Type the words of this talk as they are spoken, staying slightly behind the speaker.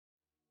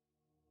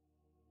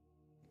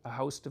a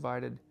house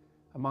divided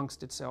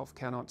amongst itself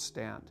cannot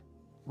stand.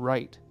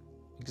 Right,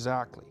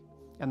 exactly.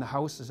 And the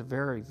house is a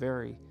very,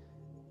 very,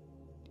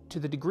 to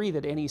the degree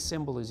that any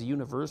symbol is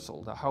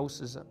universal, the house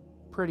is a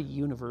pretty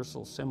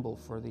universal symbol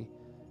for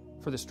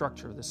the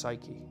structure of the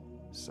psyche.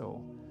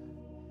 So,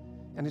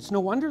 and it's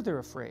no wonder they're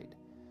afraid.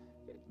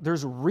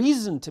 There's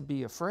reason to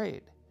be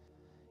afraid,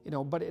 you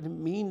know, but it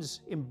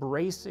means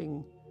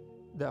embracing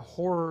the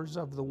horrors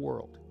of the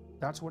world.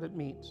 That's what it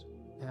means.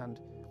 And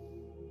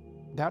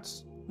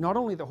that's not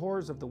only the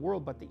horrors of the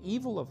world, but the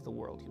evil of the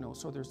world, you know.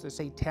 So there's the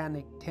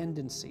satanic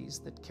tendencies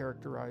that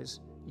characterize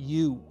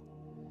you,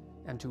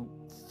 and to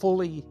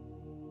fully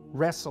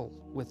wrestle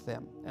with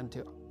them and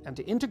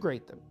to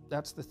integrate them.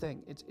 That's the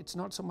thing. It's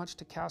not so much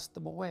to cast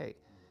them away,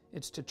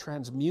 it's to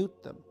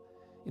transmute them,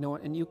 you know.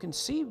 And you can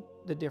see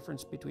the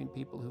difference between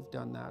people who've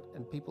done that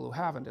and people who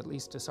haven't, at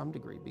least to some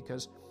degree,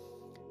 because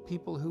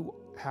people who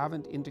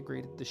haven't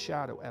integrated the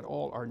shadow at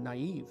all are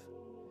naive,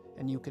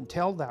 and you can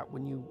tell that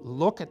when you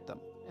look at them.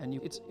 And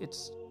it's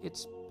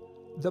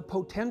the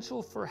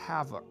potential for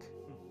havoc.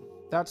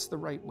 That's the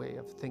right way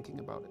of thinking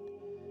about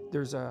it.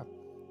 There's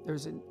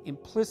an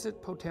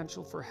implicit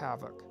potential for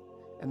havoc,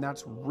 and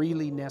that's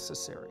really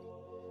necessary.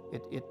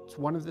 It's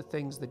one of the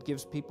things that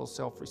gives people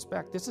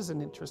self-respect. This is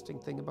an interesting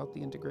thing about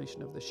the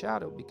integration of the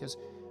shadow, because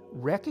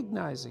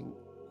recognizing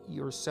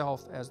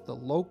yourself as the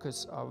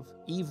locus of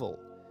evil,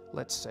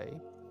 let's say,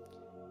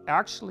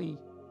 actually,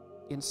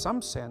 in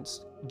some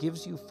sense,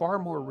 gives you far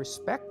more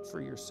respect for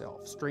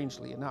yourself,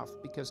 strangely enough,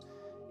 because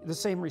the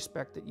same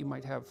respect that you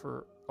might have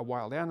for a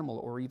wild animal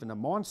or even a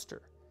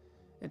monster.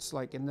 It's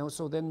like, and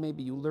so then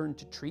maybe you learn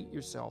to treat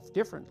yourself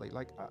differently.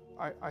 Like,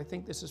 I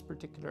think this is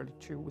particularly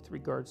true with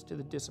regards to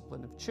the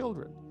discipline of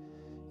children.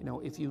 You know,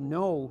 if you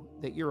know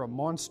that you're a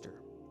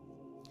monster,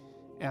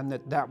 and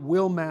that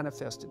will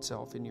manifest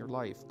itself in your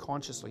life,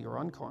 consciously or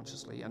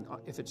unconsciously, and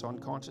if it's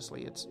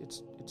unconsciously,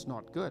 it's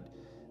not good,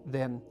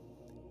 then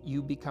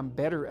you become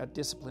better at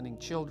disciplining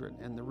children.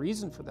 And the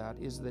reason for that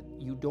is that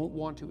you don't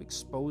want to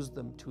expose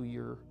them to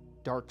your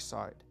dark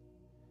side.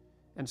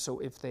 And so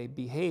if they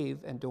behave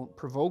and don't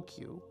provoke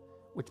you,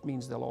 which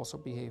means they'll also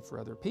behave for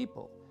other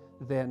people,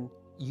 then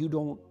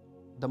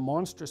the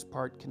monstrous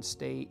part can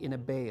stay in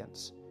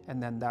abeyance,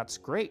 and then that's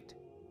great.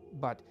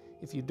 But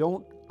if you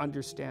don't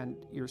understand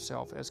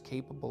yourself as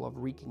capable of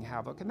wreaking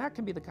havoc, and that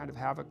can be the kind of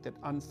havoc that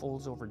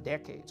unfolds over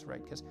decades,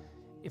 right? Because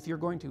if you're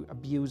going to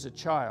abuse a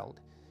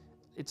child,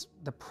 it's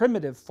the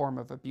primitive form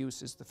of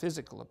abuse is the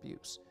physical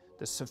abuse.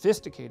 The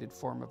sophisticated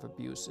form of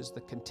abuse is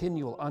the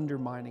continual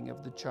undermining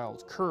of the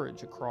child's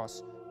courage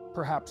across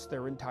perhaps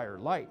their entire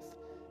life.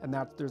 And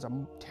that there's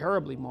a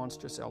terribly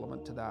monstrous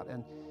element to that.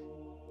 And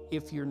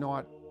if you're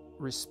not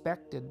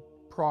respected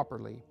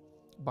properly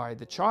by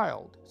the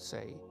child,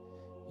 say,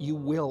 you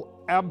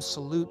will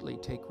absolutely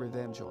take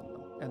revenge on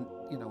them. And,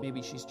 you know,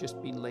 maybe she's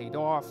just been laid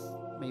off,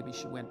 maybe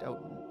she went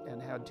out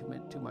and had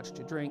too much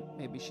to drink,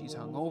 maybe she's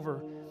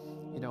hungover.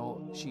 You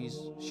know,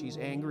 she's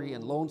angry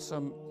and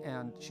lonesome,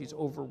 and she's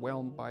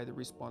overwhelmed by the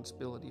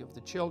responsibility of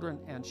the children,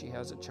 and she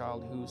has a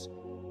child who's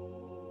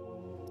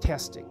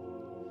testing,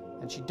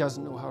 and she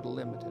doesn't know how to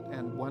limit it.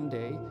 And one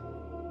day,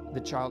 the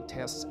child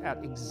tests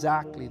at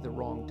exactly the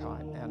wrong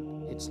time,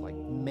 and it's like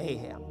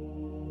mayhem.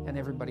 And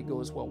everybody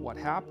goes, well, what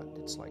happened?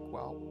 It's like,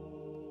 well,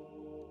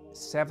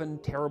 7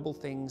 terrible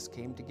things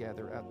came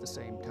together at the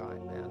same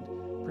time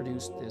and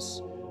produced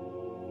this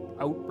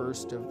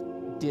outburst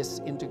of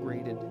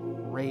disintegrated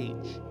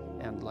rage,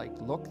 and like,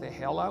 look the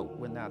hell out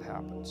when that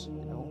happens,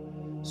 you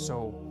know.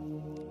 So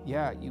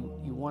yeah,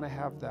 you want to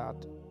have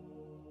that.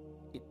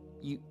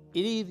 You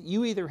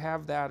either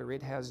have that or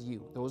it has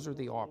you. Those are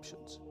the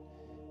options.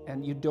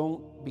 And you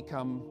don't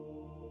become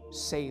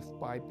safe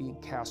by being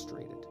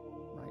castrated,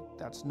 right?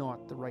 That's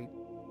not the right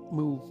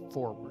move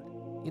forward.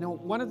 You know,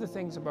 one of the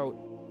things about,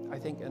 I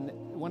think, and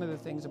one of the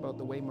things about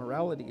the way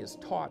morality is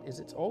taught is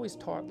it's always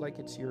taught like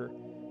it's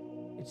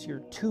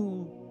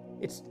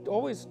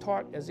always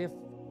taught as if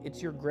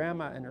it's your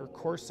grandma and her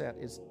corset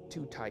is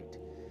too tight.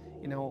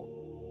 You know,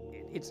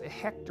 it's a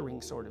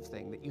hectoring sort of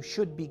thing, that you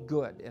should be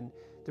good. And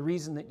the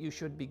reason that you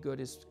should be good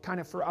is kind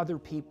of for other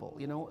people,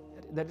 you know,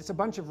 that it's a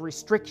bunch of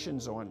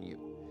restrictions on you.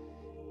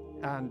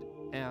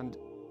 And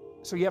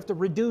so you have to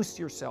reduce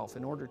yourself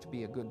in order to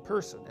be a good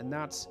person. And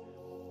that's,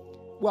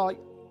 well,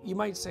 you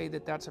might say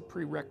that that's a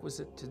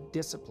prerequisite to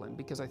discipline,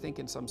 because I think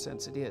in some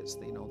sense it is,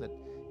 you know, that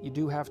you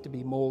do have to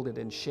be molded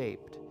and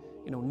shaped.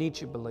 You know,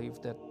 Nietzsche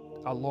believed that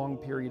a long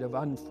period of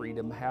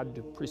unfreedom had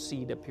to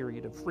precede a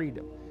period of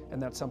freedom,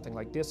 and that's something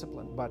like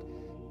discipline. But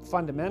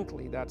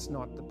fundamentally, that's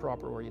not the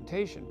proper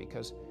orientation,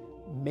 because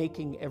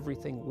making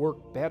everything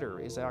work better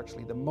is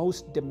actually the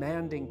most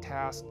demanding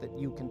task that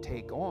you can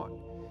take on.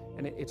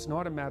 And it's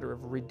not a matter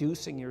of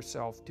reducing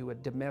yourself to a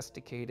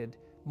domesticated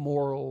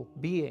moral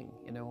being,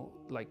 you know,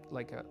 like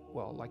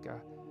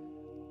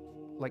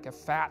a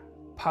fat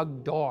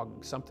pug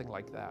dog, something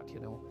like that, you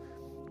know.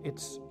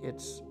 It's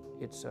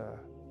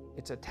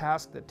a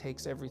task that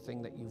takes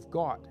everything that you've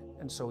got,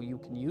 and so you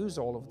can use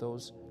all of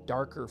those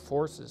darker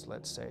forces,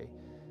 let's say,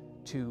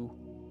 to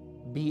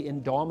be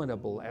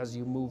indomitable as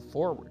you move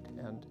forward,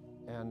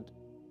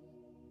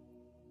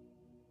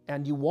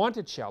 and you want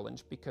a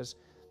challenge because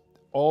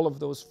all of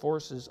those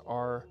forces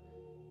are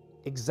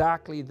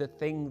exactly the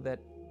thing that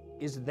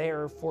is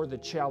there for the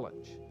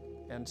challenge.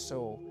 And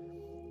so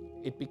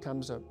it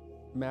becomes a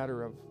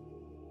matter of,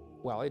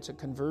 well, it's a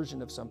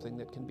conversion of something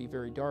that can be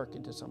very dark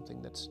into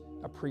something that's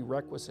a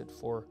prerequisite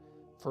for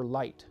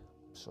light.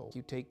 So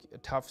you take a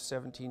tough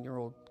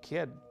 17-year-old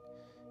kid,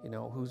 you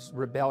know, who's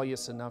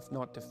rebellious enough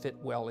not to fit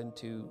well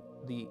into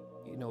the,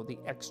 you know, the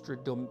extra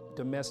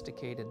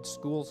domesticated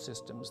school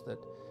systems that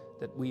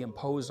we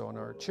impose on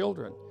our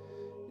children.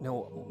 You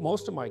know,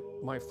 most of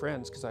my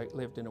friends, because I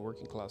lived in a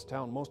working class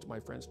town, most of my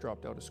friends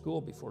dropped out of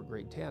school before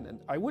grade 10. And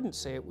I wouldn't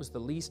say it was the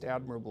least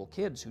admirable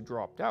kids who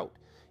dropped out.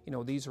 You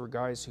know, these were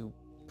guys who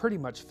pretty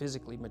much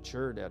physically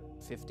matured at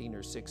 15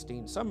 or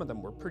 16. Some of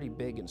them were pretty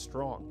big and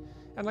strong.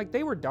 And like,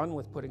 they were done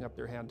with putting up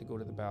their hand to go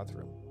to the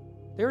bathroom.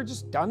 They were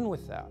just done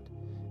with that.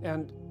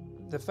 And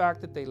the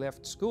fact that they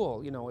left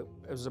school, you know, it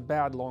was a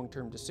bad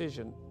long-term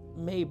decision,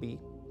 maybe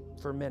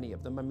for many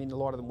of them. I mean, a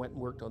lot of them went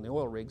and worked on the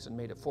oil rigs and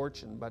made a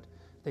fortune, but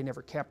they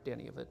never kept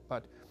any of it.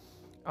 But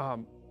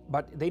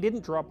they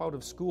didn't drop out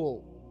of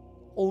school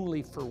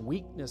only for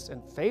weakness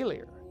and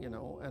failure, you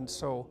know. And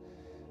so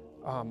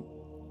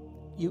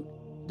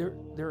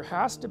there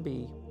has to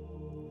be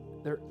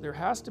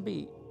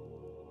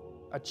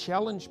a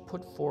challenge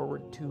put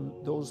forward to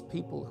those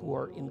people who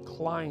are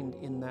inclined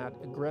in that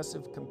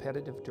aggressive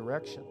competitive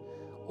direction,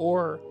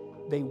 or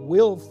they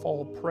will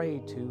fall prey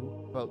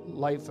to a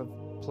life of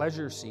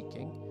pleasure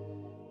seeking.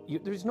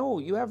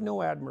 You have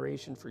no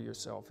admiration for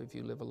yourself if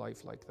you live a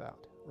life like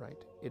that,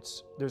 right?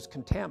 There's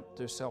contempt,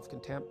 there's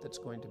self-contempt that's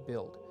going to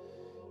build,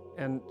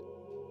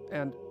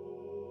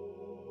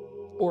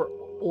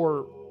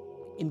 or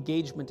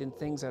engagement in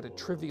things at a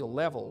trivial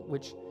level,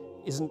 which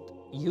isn't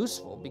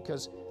useful,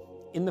 because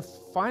in the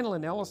final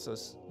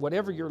analysis,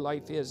 whatever your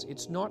life is,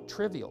 it's not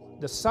trivial.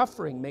 The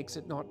suffering makes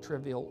it not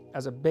trivial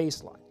as a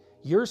baseline.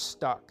 You're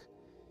stuck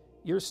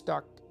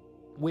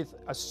with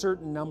a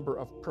certain number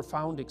of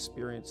profound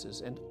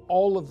experiences, and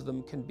all of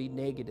them can be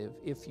negative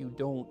if you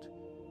don't.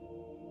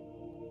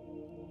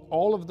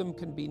 All of them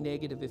can be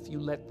negative if you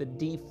let the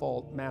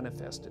default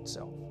manifest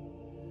itself.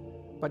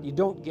 But you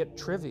don't get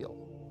trivial,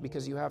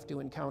 because you have to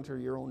encounter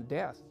your own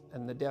death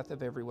and the death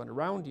of everyone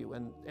around you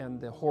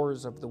and the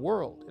horrors of the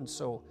world. And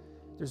so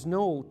there's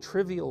no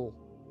trivial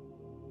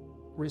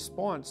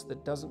response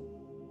that doesn't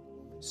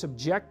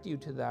subject you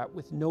to that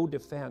with no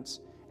defense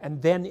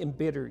and then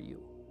embitter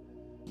you.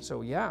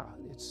 So yeah,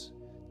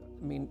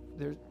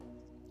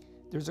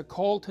 there's a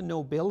call to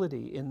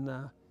nobility in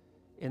the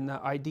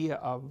idea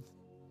of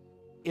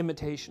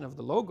imitation of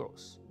the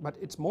logos, but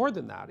it's more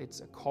than that.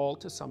 It's a call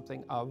to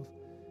something of,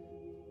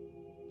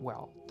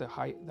 well, the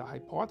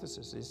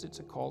hypothesis is it's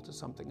a call to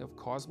something of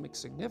cosmic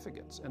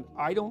significance. And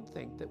I don't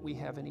think that we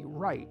have any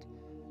right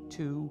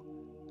to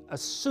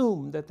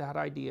assume that that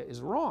idea is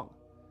wrong.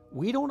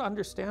 We don't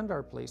understand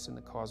our place in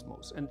the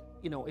cosmos. And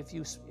you know, if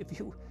you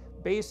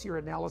base your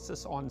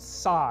analysis on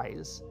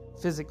size,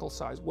 physical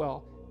size,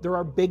 well, there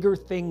are bigger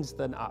things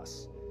than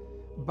us.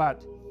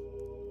 But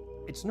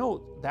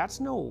that's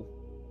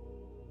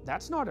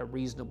not a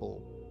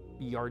reasonable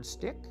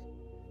yardstick.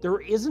 There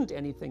isn't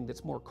anything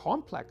that's more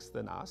complex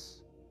than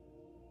us,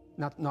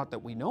 not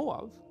that we know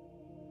of.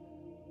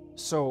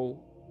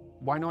 So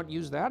why not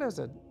use that as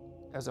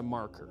a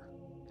marker?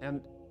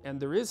 And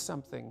there is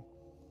something.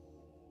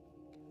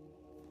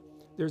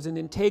 There's an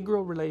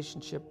integral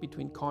relationship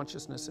between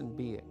consciousness and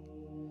being,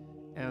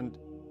 and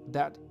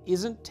that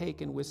isn't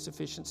taken with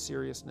sufficient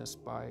seriousness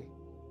by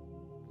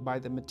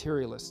the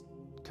materialist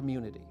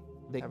community.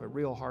 They have a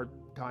real hard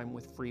time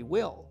with free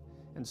will,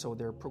 and so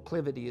their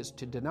proclivity is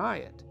to deny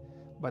it.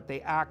 But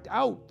they act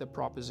out the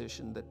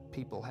proposition that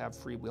people have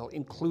free will,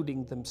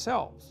 including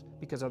themselves,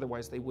 because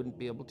otherwise they wouldn't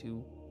be able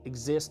to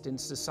exist in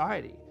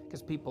society,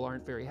 because people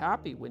aren't very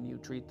happy when you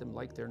treat them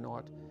like they're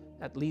not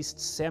at least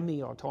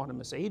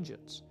semi-autonomous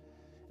agents.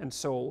 And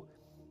so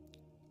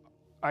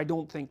I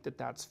don't think that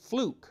that's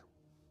fluke.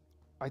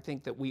 I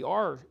think that we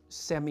are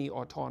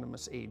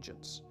semi-autonomous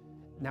agents.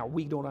 Now,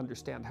 we don't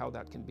understand how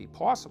that can be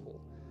possible,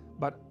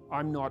 but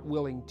I'm not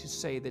willing to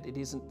say that it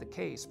isn't the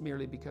case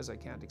merely because I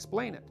can't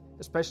explain it,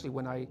 especially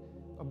when I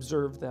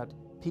observe that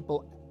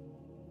people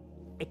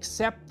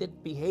accept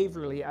it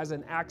behaviorally as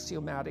an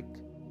axiomatic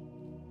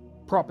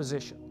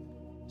proposition.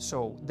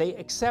 So they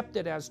accept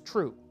it as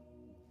true.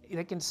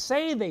 They can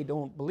say they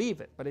don't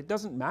believe it, but it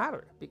doesn't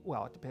matter.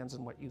 Well, it depends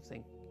on what you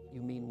think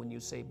you mean when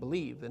you say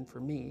believe. And for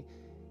me,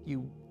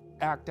 you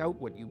act out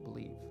what you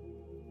believe,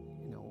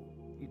 you know,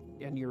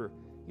 and your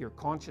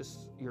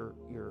conscious, your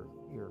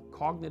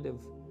cognitive,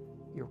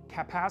 your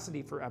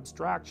capacity for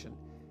abstraction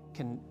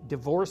can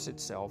divorce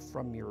itself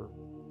from your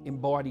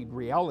embodied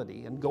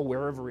reality and go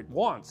wherever it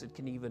wants. It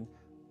can even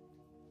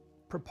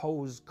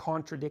propose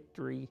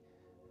contradictory,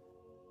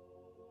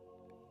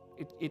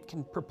 it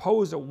can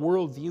propose a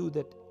worldview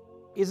that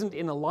isn't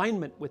in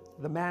alignment with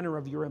the manner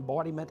of your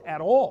embodiment at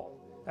all.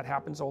 That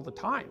happens all the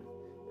time.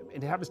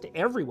 it happens to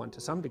everyone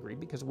to some degree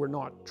because we're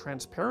not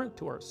transparent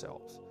to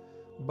ourselves.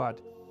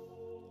 But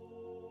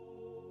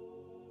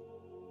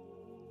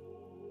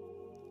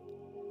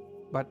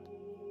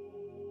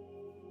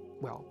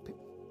well,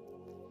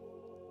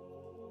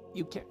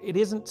 it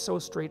isn't so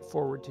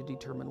straightforward to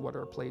determine what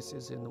our place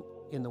is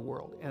in the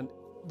world. And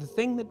the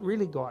thing that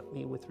really got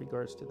me with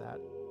regards to that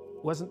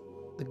wasn't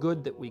the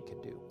good that we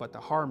could do, but the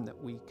harm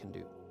that we can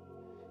do.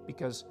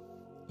 Because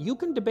you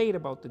can debate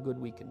about the good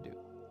we can do,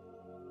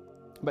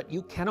 but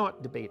you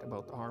cannot debate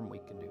about the harm we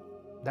can do.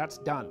 That's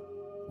done.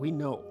 We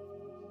know,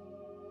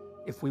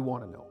 if we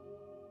want to know.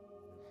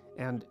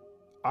 And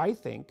I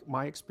think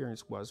my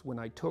experience was when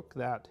I took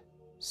that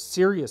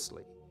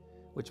seriously,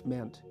 which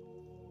meant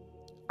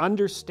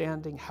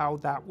understanding how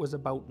that was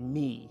about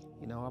me,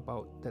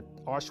 about that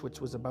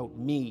Auschwitz was about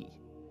me,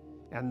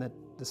 and that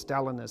the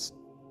Stalinist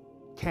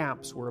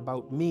camps were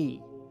about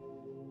me,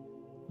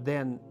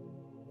 then,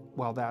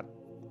 well, that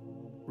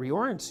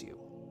reorients you.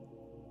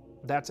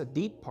 That's a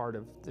deep part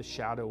of the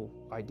shadow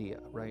idea,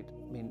 right?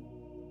 I mean,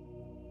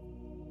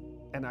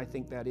 and I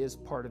think that is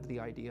part of the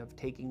idea of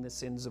taking the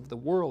sins of the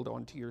world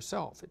onto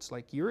yourself. It's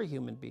like you're a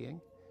human being,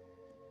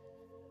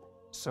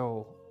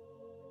 so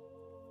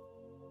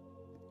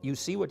you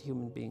see what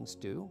human beings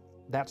do.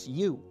 That's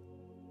you.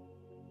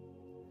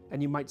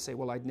 And you might say,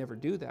 well, I'd never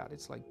do that.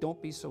 It's like, don't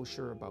be so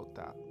sure about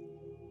that.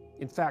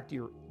 In fact,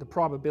 the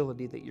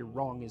probability that you're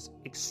wrong is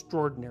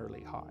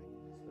extraordinarily high.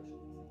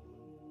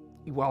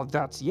 Well,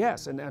 that's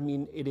yes. And I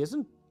mean, it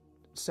isn't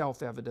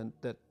self-evident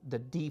that the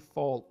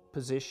default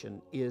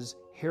position is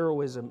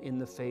heroism in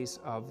the face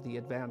of the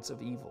advance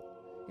of evil.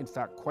 In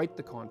fact, quite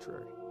the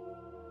contrary.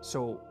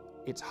 So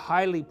it's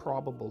highly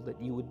probable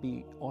that you would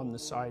be on the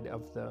side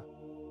of the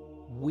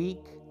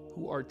weak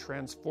who are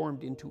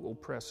transformed into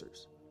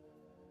oppressors.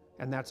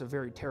 And that's a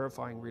very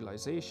terrifying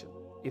realization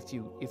if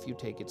you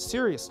take it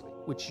seriously,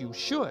 which you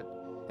should.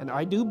 And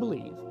I do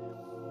believe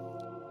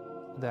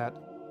that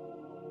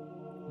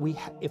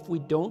if we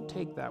don't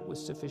take that with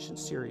sufficient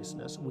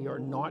seriousness, we are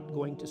not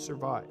going to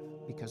survive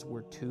because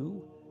we're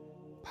too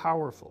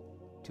powerful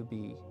to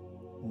be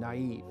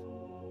naive.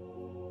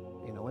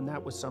 And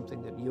that was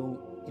something that Jung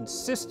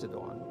insisted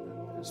on,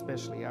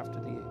 especially after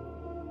the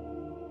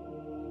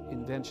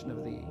invention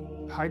of the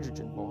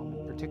hydrogen bomb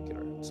in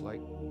particular. It's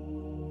like,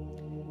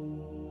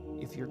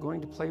 if you're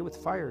going to play with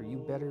fire, you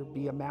better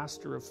be a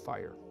master of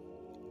fire.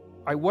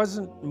 I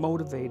wasn't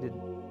motivated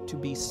to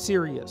be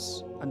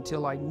serious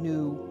until I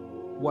knew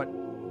what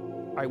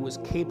I was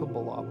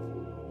capable of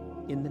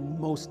in the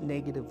most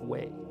negative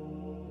way.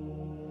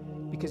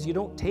 Because you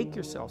don't take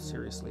yourself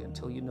seriously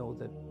until you know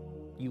that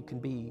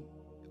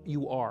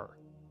you are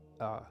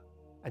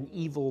an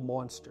evil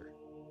monster.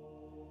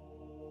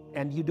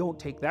 And you don't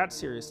take that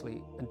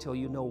seriously until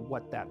you know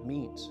what that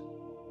means.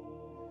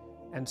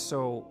 And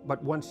so,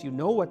 but once you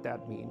know what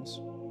that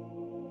means,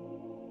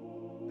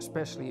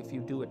 especially if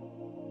you do it,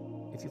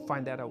 if you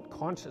find that out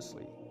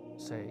consciously,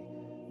 say,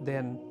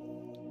 then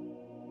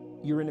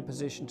you're in a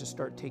position to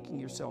start taking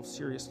yourself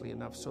seriously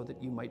enough so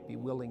that you might be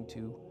willing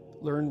to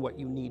learn what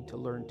you need to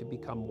learn to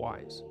become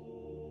wise.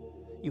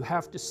 You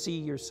have to see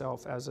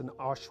yourself as an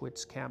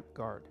Auschwitz camp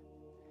guard,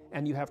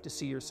 and you have to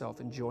see yourself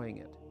enjoying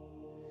it.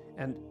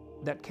 And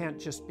that can't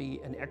just be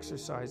an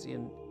exercise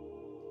in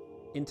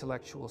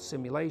intellectual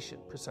simulation,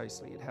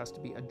 precisely. It has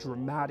to be a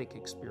dramatic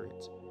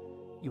experience.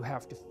 You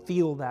have to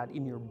feel that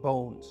in your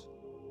bones.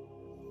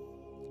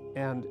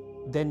 And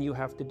then you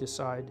have to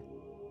decide,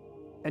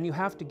 and you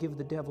have to give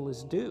the devil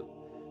his due.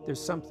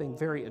 There's something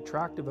very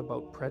attractive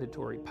about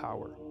predatory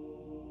power.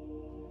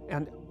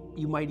 And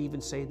you might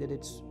even say that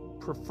it's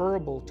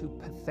preferable to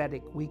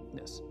pathetic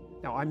weakness.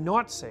 Now, I'm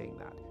not saying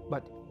that,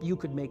 but you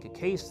could make a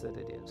case that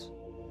it is.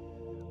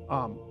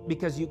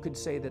 Because you could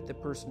say that the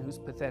person who's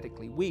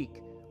pathetically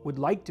weak would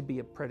like to be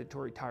a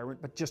predatory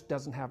tyrant, but just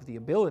doesn't have the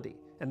ability.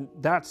 And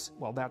that's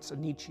a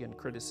Nietzschean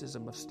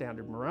criticism of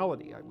standard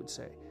morality, I would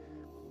say.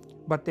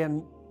 But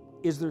then,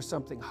 is there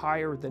something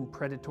higher than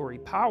predatory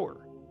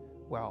power?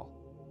 Well,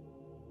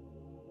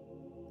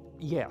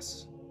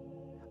 yes.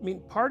 I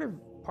mean, part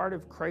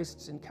of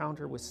Christ's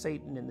encounter with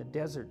Satan in the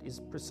desert is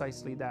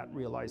precisely that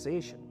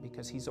realization,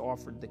 because he's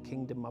offered the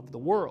kingdom of the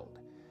world.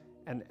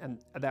 And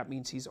that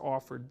means he's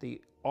offered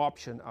the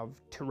option of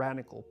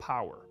tyrannical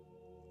power.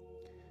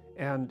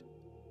 And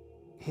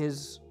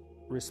his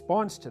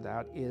response to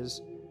that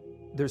is,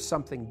 there's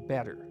something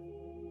better.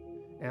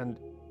 And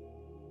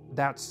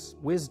that's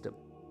wisdom.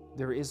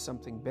 There is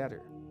something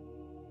better.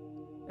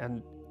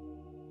 And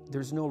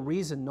there's no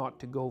reason not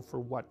to go for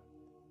what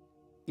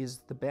is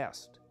the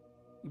best.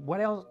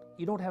 What else?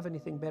 You don't have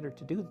anything better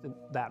to do than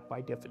that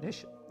by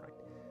definition, right?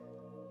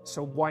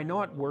 So why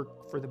not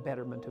work for the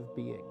betterment of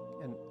being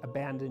and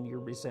abandon your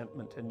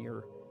resentment and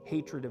your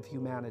hatred of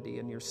humanity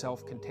and your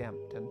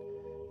self-contempt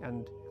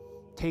and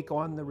take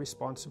on the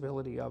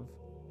responsibility of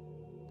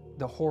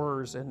the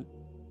horrors and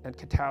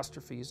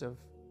catastrophes of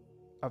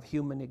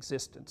human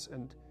existence,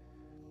 and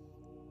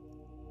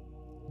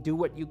do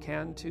what you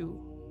can to,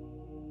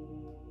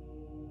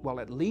 well,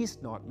 at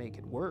least not make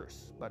it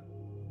worse, but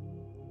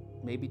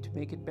maybe to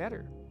make it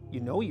better. You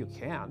know you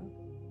can.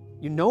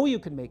 You know you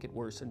can make it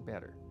worse and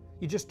better.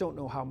 You just don't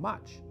know how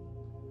much.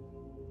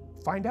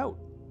 Find out.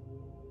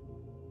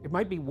 It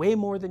might be way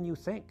more than you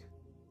think.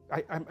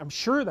 I'm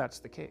sure that's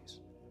the case.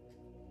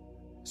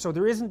 So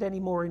there isn't any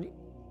more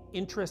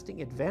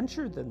interesting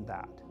adventure than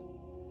that.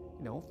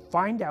 You know,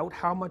 find out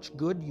how much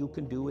good you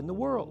can do in the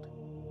world.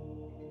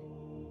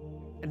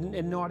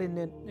 And not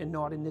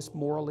in this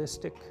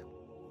moralistic,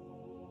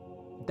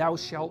 thou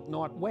shalt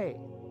not way,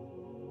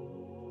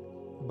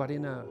 but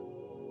in a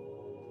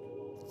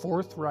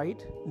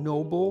forthright,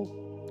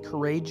 noble,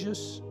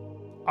 courageous,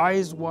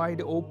 eyes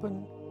wide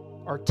open,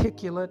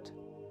 articulate,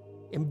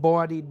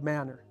 embodied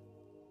manner.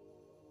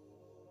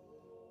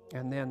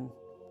 And then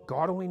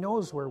God only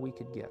knows where we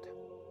could get.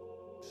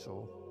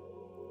 So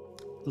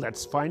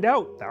let's find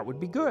out. That would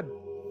be good.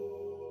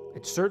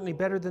 It's certainly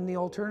better than the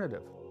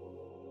alternative.